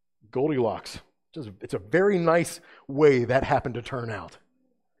 Goldilocks. It's a very nice way that happened to turn out.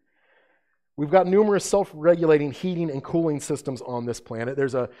 We've got numerous self-regulating heating and cooling systems on this planet.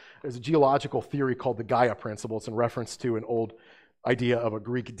 There's a geological theory called the Gaia principle. It's in reference to an old idea of a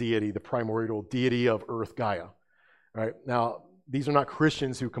Greek deity, the primordial deity of Earth, Gaia. Right? Now, these are not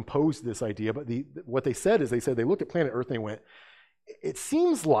Christians who composed this idea, but what they said is they looked at planet Earth and they went, it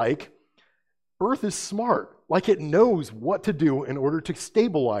seems like Earth is smart, like it knows what to do in order to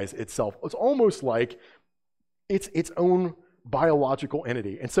stabilize itself. It's almost like it's its own biological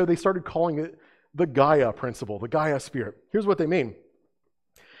entity. And so they started calling it the Gaia principle, the Gaia spirit. Here's what they mean.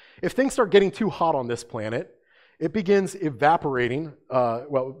 If things start getting too hot on this planet, it begins evaporating.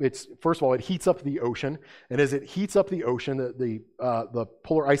 First of all, it heats up the ocean, and as it heats up the ocean, the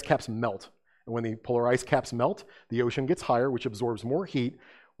polar ice caps melt. And when the polar ice caps melt, the ocean gets higher, which absorbs more heat,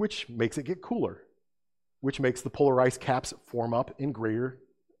 which makes it get cooler, which makes the polar ice caps form up in greater,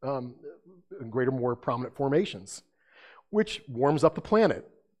 more prominent formations, which warms up the planet,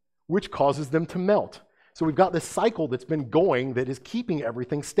 which causes them to melt. So we've got this cycle that's been going that is keeping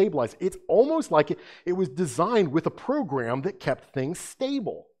everything stabilized. It's almost like it was designed with a program that kept things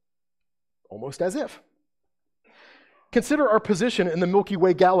stable, almost as if. Consider our position in the Milky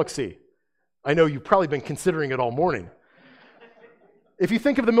Way galaxy. I know you've probably been considering it all morning. If you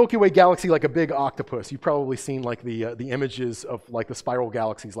think of the Milky Way galaxy like a big octopus, you've probably seen like the images of like the spiral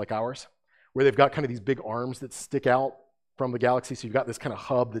galaxies like ours, where they've got kind of these big arms that stick out from the galaxy. So you've got this kind of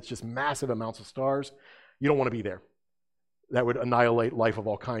hub that's just massive amounts of stars. You don't want to be there. that would annihilate life of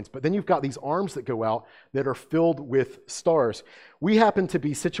all kinds. But then you've got these arms that go out that are filled with stars. We happen to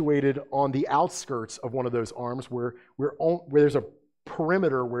be situated on the outskirts of one of those arms where there's a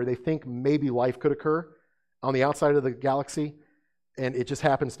perimeter where they think maybe life could occur on the outside of the galaxy. And it just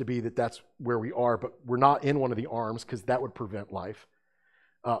happens to be that that's where we are, but we're not in one of the arms because that would prevent life.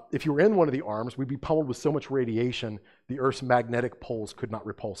 If you were in one of the arms, we'd be pummeled with so much radiation, the Earth's magnetic poles could not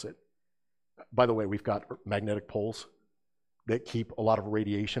repulse it. By the way, we've got magnetic poles that keep a lot of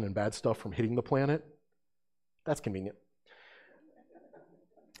radiation and bad stuff from hitting the planet. That's convenient.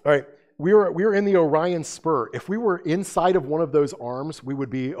 All right, we are in the Orion Spur. If we were inside of one of those arms, we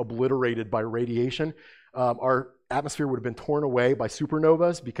would be obliterated by radiation. Our atmosphere would have been torn away by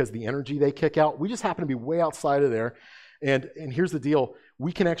supernovas because of the energy they kick out. We just happen to be way outside of there. And here's the deal.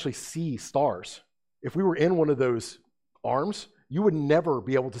 We can actually see stars. If we were in one of those arms, you would never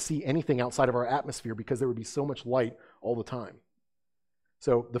be able to see anything outside of our atmosphere because there would be so much light all the time.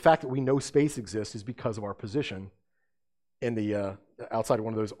 So the fact that we know space exists is because of our position in the outside of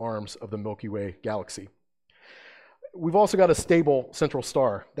one of those arms of the Milky Way galaxy. We've also got a stable central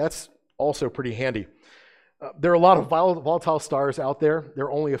star. That's also pretty handy. There are a lot of volatile stars out there. There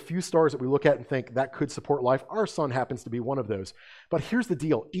are only a few stars that we look at and think that could support life. Our sun happens to be one of those. But here's the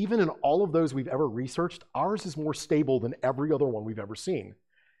deal. Even in all of those we've ever researched, ours is more stable than every other one we've ever seen.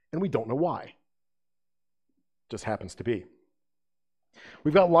 And we don't know why. Just happens to be.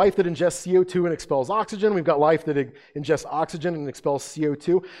 We've got life that ingests CO2 and expels oxygen. We've got life that ingests oxygen and expels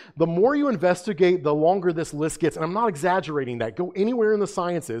CO2. The more you investigate, the longer this list gets. And I'm not exaggerating that. Go anywhere in the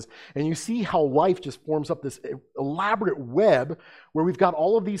sciences, and you see how life just forms up this elaborate web where we've got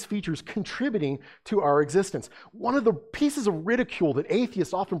all of these features contributing to our existence. One of the pieces of ridicule that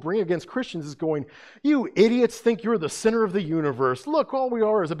atheists often bring against Christians is going, you idiots think you're the center of the universe. Look, all we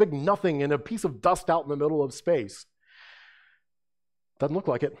are is a big nothing and a piece of dust out in the middle of space. Doesn't look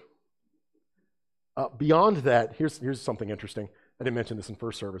like it. Beyond that, here's something interesting. I didn't mention this in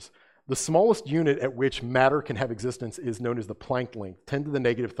first service. The smallest unit at which matter can have existence is known as the Planck length, 10 to the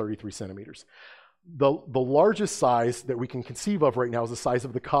negative 33 centimeters. The largest size that we can conceive of right now is the size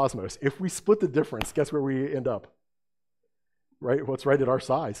of the cosmos. If we split the difference, guess where we end up? Right? What's right at our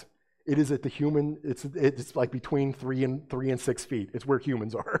size? It is at the human, it's like between 3 and 6 feet. It's where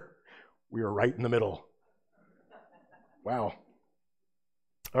humans are. We are right in the middle. Wow.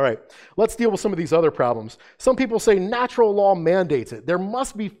 All right, let's deal with some of these other problems. Some people say natural law mandates it. There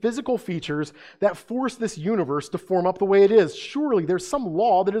must be physical features that force this universe to form up the way it is. Surely there's some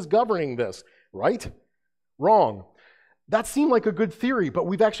law that is governing this, right? Wrong. That seemed like a good theory, but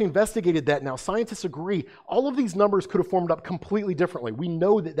we've actually investigated that now. Scientists agree all of these numbers could have formed up completely differently. We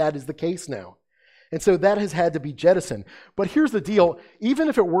know that that is the case now. And so that has had to be jettisoned. But here's the deal. Even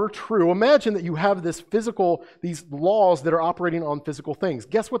if it were true, imagine that you have these laws that are operating on physical things.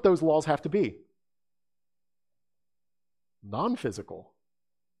 Guess what those laws have to be? Non-physical.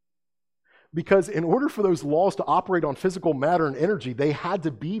 Because in order for those laws to operate on physical matter and energy, they had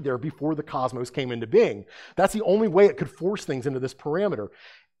to be there before the cosmos came into being. That's the only way it could force things into this parameter.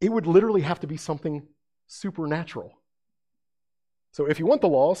 It would literally have to be something supernatural. So if you want the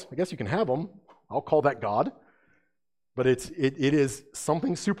laws, I guess you can have them. I'll call that God, but it is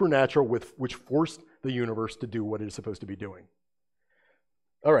something supernatural which forced the universe to do what it is supposed to be doing.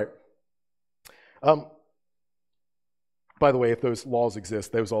 All right. By the way, if those laws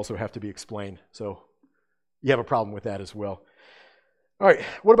exist, those also have to be explained. So you have a problem with that as well. All right.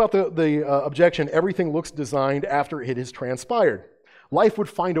 What about the objection? Everything looks designed after it has transpired. Life would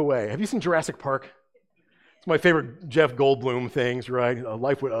find a way. Have you seen Jurassic Park? It's my favorite Jeff Goldblum things, right?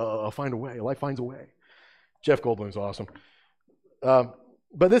 Life would find a way. Life finds a way. Jeff Goldblum's awesome.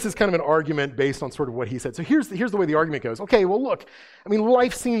 But this is kind of an argument based on sort of what he said. So here's the way the argument goes. Okay, well, look, I mean,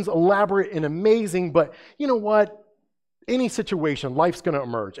 life seems elaborate and amazing, but you know what? Any situation, life's going to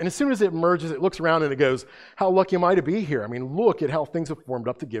emerge. And as soon as it emerges, it looks around and it goes, how lucky am I to be here? I mean, look at how things have formed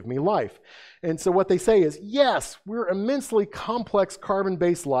up to give me life. And so what they say is, yes, we're immensely complex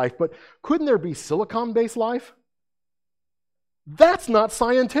carbon-based life, but couldn't there be silicon-based life? That's not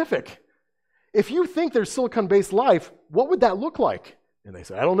scientific. If you think there's silicon-based life, what would that look like? And they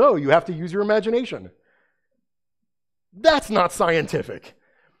say, I don't know, you have to use your imagination. That's not scientific.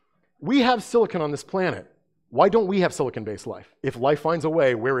 We have silicon on this planet. Why don't we have silicon-based life? If life finds a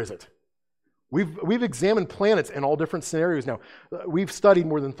way, where is it? We've examined planets in all different scenarios now. We've studied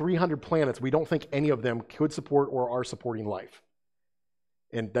more than 300 planets. We don't think any of them could support or are supporting life.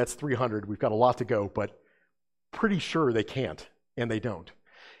 And that's 300. We've got a lot to go, but pretty sure they can't, and they don't.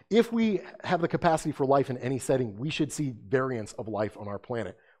 If we have the capacity for life in any setting, we should see variants of life on our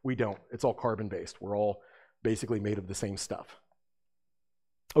planet. We don't. It's all carbon-based. We're all basically made of the same stuff.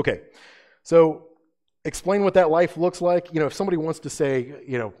 Okay, so explain what that life looks like. If somebody wants to say,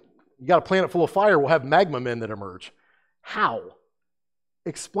 you got a planet full of fire, we'll have magma men that emerge. How?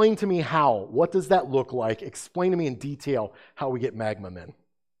 Explain to me how. What does that look like? Explain to me in detail how we get magma men.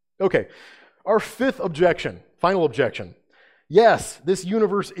 Okay, our fifth objection, final objection. Yes, this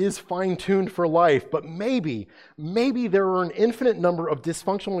universe is fine-tuned for life, but maybe there are an infinite number of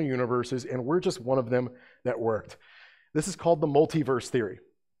dysfunctional universes, and we're just one of them that worked. This is called the multiverse theory.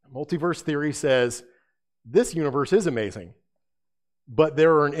 Multiverse theory says this universe is amazing, but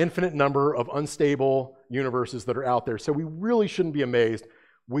there are an infinite number of unstable universes that are out there, so we really shouldn't be amazed.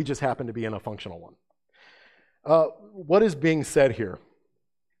 We just happen to be in a functional one. What is being said here?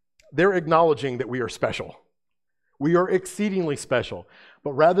 They're acknowledging that we are special. We are exceedingly special.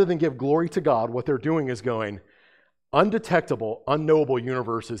 But rather than give glory to God, what they're doing is going, undetectable, unknowable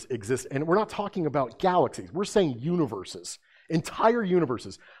universes exist. And we're not talking about galaxies. We're saying universes, entire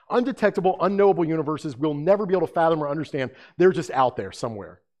universes. Undetectable, unknowable universes we'll never be able to fathom or understand. They're just out there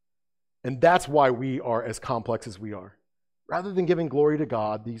somewhere. And that's why we are as complex as we are. Rather than giving glory to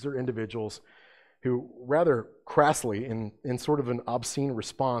God, these are individuals who rather crassly, in sort of an obscene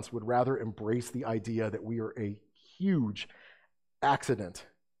response, would rather embrace the idea that we are a huge accident.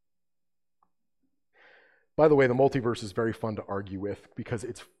 By the way, the multiverse is very fun to argue with because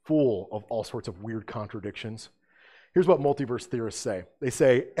it's full of all sorts of weird contradictions. Here's what multiverse theorists say. They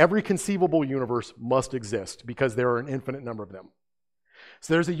say every conceivable universe must exist because there are an infinite number of them.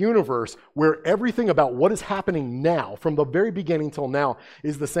 So there's a universe where everything about what is happening now, from the very beginning till now,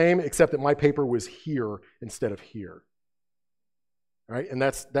 is the same, except that my paper was here instead of here. Right? And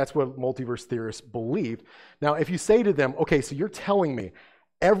that's what multiverse theorists believe. Now, if you say to them, okay, so you're telling me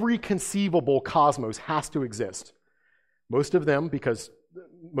every conceivable cosmos has to exist. Most of them, because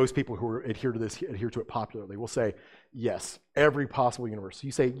most people who adhere to this adhere to it popularly, will say, yes, every possible universe. So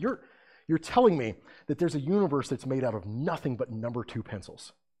you say, you're telling me that there's a universe that's made out of nothing but number 2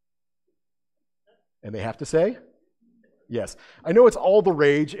 pencils. And they have to say, yes. I know it's all the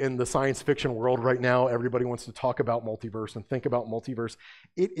rage in the science fiction world right now. Everybody wants to talk about multiverse and think about multiverse.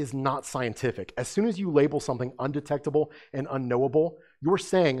 It is not scientific. As soon as you label something undetectable and unknowable, you're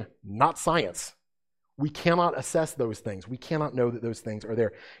saying not science. We cannot assess those things. We cannot know that those things are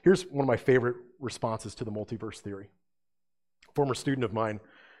there. Here's one of my favorite responses to the multiverse theory. A former student of mine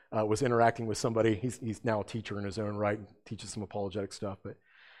was interacting with somebody. He's now a teacher in his own right, and teaches some apologetic stuff, but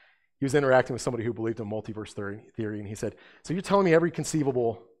he was interacting with somebody who believed in multiverse theory, and he said, so you're telling me every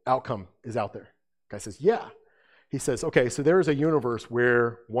conceivable outcome is out there? The guy says, yeah. He says, okay, so there is a universe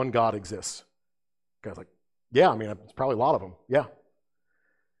where one God exists. The guy's like, yeah, I mean, it's probably a lot of them, yeah.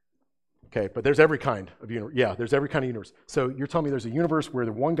 Okay, but there's every kind of universe. Yeah, there's every kind of universe. So you're telling me there's a universe where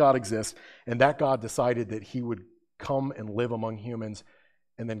the one God exists, and that God decided that he would come and live among humans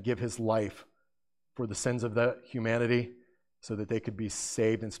and then give his life for the sins of the humanity so that they could be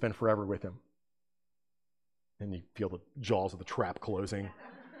saved and spend forever with him. And you feel the jaws of the trap closing.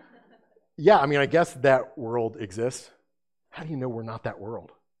 Yeah, I mean, I guess that world exists. How do you know we're not that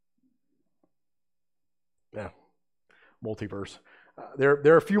world? Yeah, multiverse. There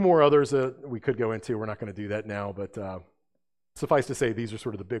are a few more others that we could go into. We're not going to do that now, but suffice to say, these are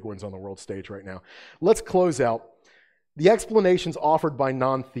sort of the big ones on the world stage right now. Let's close out. The explanations offered by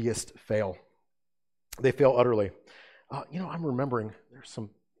non-theists fail. They fail utterly. I'm remembering there's some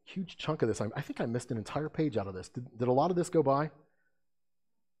huge chunk of this. I think I missed an entire page out of this. Did a lot of this go by?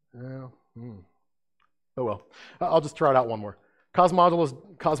 Oh well. I'll just try it out one more.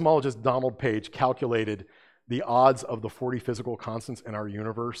 Cosmologist Donald Page calculated the odds of the 40 physical constants in our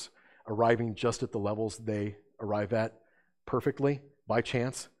universe arriving just at the levels they arrive at perfectly by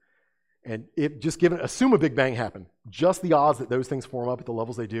chance. And assume a Big Bang happened. Just the odds that those things form up at the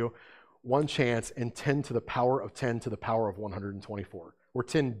levels they do, one chance in 10 to the power of 10 to the power of 124, or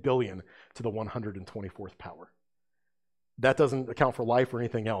 10 billion to the 124th power. That doesn't account for life or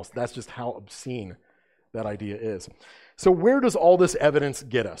anything else. That's just how obscene that idea is. So where does all this evidence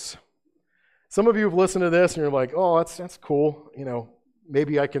get us? Some of you have listened to this and you're like, oh, that's cool.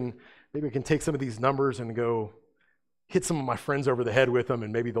 Maybe I can take some of these numbers and go hit some of my friends over the head with them,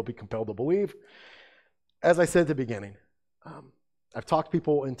 and maybe they'll be compelled to believe. As I said at the beginning, I've talked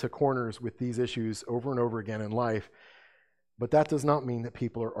people into corners with these issues over and over again in life, but that does not mean that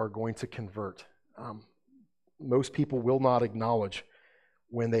people are going to convert. Most people will not acknowledge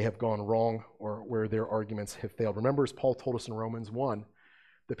when they have gone wrong or where their arguments have failed. Remember, as Paul told us in Romans 1,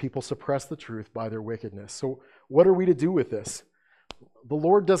 that people suppress the truth by their wickedness. So what are we to do with this? The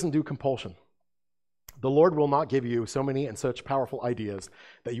Lord doesn't do compulsion. The Lord will not give you so many and such powerful ideas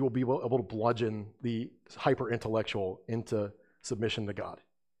that you will be able to bludgeon the hyper-intellectual into submission to God.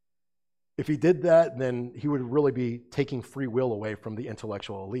 If he did that, then he would really be taking free will away from the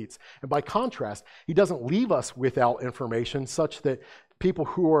intellectual elites. And by contrast, he doesn't leave us without information such that people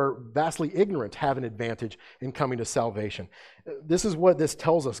who are vastly ignorant have an advantage in coming to salvation. This is what this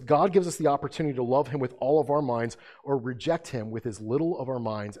tells us. God gives us the opportunity to love him with all of our minds or reject him with as little of our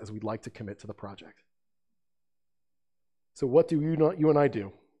minds as we'd like to commit to the project. So what do you and I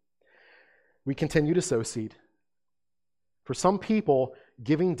do? We continue to sow seed. For some people,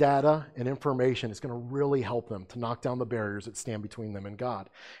 giving data and information is going to really help them to knock down the barriers that stand between them and God.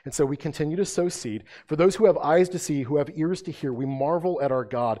 And so we continue to sow seed. For those who have eyes to see, who have ears to hear, we marvel at our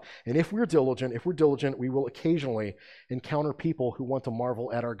God. And if we're diligent, we will occasionally encounter people who want to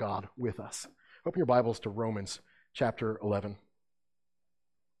marvel at our God with us. Open your Bibles to Romans chapter 11.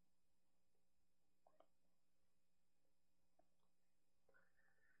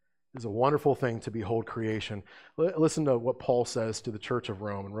 It's a wonderful thing to behold creation. Listen to what Paul says to the church of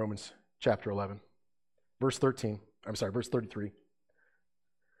Rome in Romans chapter 11, verse 33.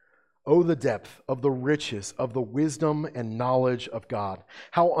 Oh, the depth of the riches of the wisdom and knowledge of God.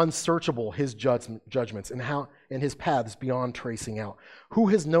 How unsearchable his judgments and his paths beyond tracing out. Who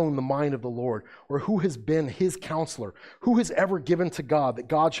has known the mind of the Lord, or who has been his counselor? Who has ever given to God that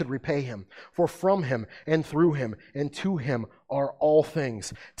God should repay him? For from him and through him and to him are all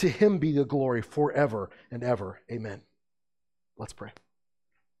things. To him be the glory forever and ever. Amen. Let's pray.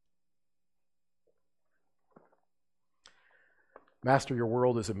 Master, your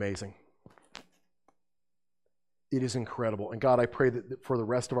world is amazing. It is incredible. And God, I pray that for the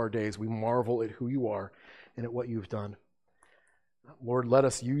rest of our days, we marvel at who you are and at what you've done. Lord, let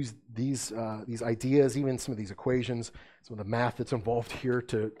us use these ideas, even some of these equations, some of the math that's involved here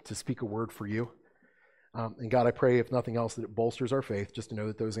to speak a word for you. And God, I pray, if nothing else, that it bolsters our faith just to know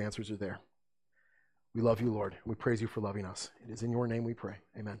that those answers are there. We love you, Lord. We praise you for loving us. It is in your name we pray.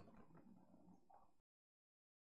 Amen.